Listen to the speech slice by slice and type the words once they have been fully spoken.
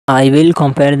I will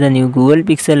compare the new Google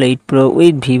Pixel 8 Pro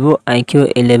with Vivo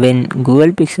iQOO 11.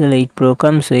 Google Pixel 8 Pro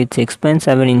comes with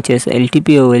 6.7 inches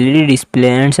LTPO OLED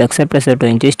display and success ratio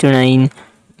 20:9.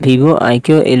 Vivo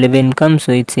iQOO 11 comes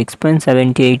with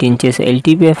 6.78 inches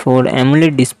LTPO4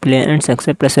 AMOLED display and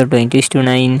success ratio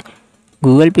 20:9.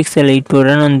 Google Pixel 8 Pro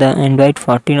run on the Android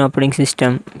 14 operating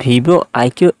system. Vivo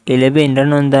iQOO 11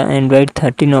 run on the Android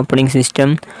 13 operating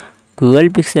system. Google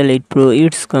Pixel 8 Pro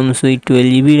it comes with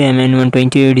 12GB RAM and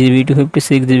 128GB,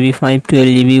 256GB,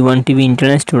 512GB, 1TB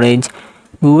internal storage.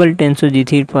 Google Tensor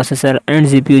G3 processor and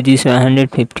GPU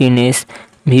G715S.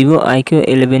 Vivo iQOO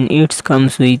 11 it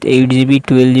comes with 8GB,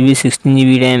 12GB,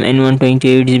 16GB RAM and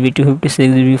 128GB,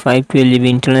 256GB, 512GB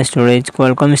internal storage.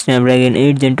 Qualcomm Snapdragon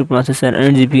 8 Gen 2 processor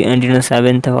and GPU Adreno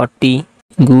 740.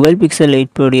 Google Pixel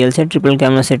 8 Pro real set triple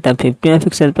camera setup 50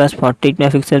 MP plus 48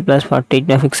 MP plus 48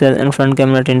 MP and front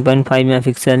camera 10.5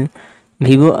 MP.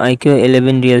 Vivo iQOO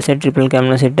 11 real set triple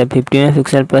camera setup 50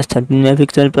 MP plus 13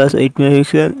 MP plus 8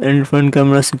 MP and front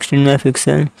camera 16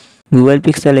 MP. Google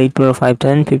Pixel 8 Pro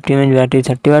 5050 mAh battery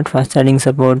 30W fast charging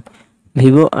support.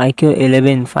 Vivo iQOO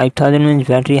 11 5000 mAh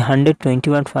battery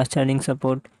 120W fast charging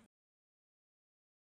support.